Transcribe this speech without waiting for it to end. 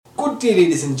day,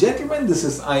 ladies and gentlemen, this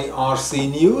is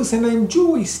IRC News and I'm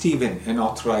Joey Stephen, an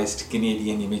authorized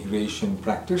Canadian immigration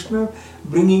practitioner,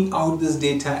 bringing out this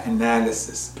data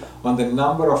analysis on the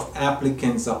number of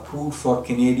applicants approved for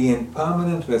Canadian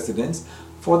permanent residence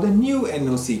for the new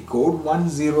NOC code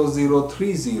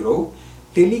 10030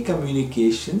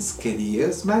 Telecommunications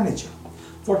Careers Manager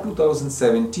for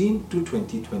 2017 to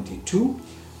 2022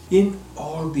 in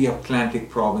all the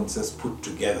Atlantic provinces put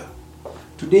together.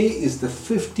 Today is the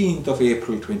 15th of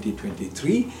April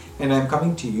 2023 and I'm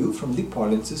coming to you from the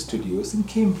Polinsys Studios in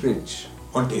Cambridge,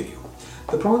 Ontario.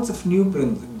 The province of New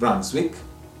Brunswick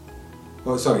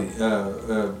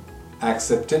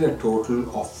accepted a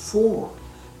total of 4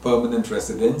 permanent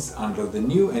residents under the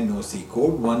new NOC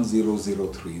code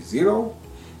 10030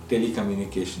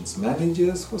 Telecommunications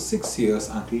Managers for 6 years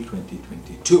until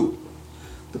 2022.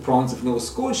 The province of Nova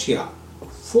Scotia,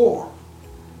 4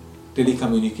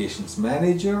 Telecommunications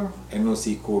Manager,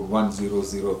 NOC code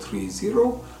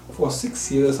 10030 for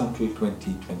 6 years until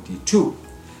 2022.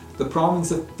 The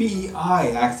province of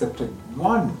PEI accepted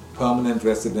 1 permanent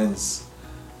residence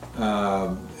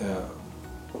NOC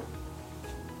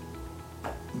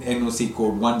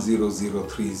code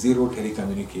 10030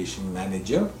 Telecommunication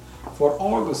Manager for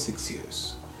all the 6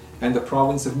 years. And the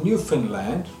province of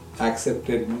Newfoundland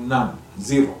accepted none,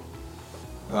 0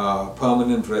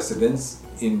 permanent residents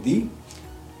in the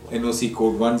NOC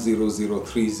code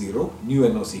 10030, new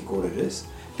NOC code it is,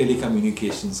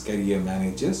 Telecommunications Career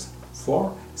Managers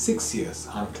for 6 years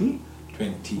until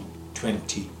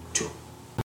 2022.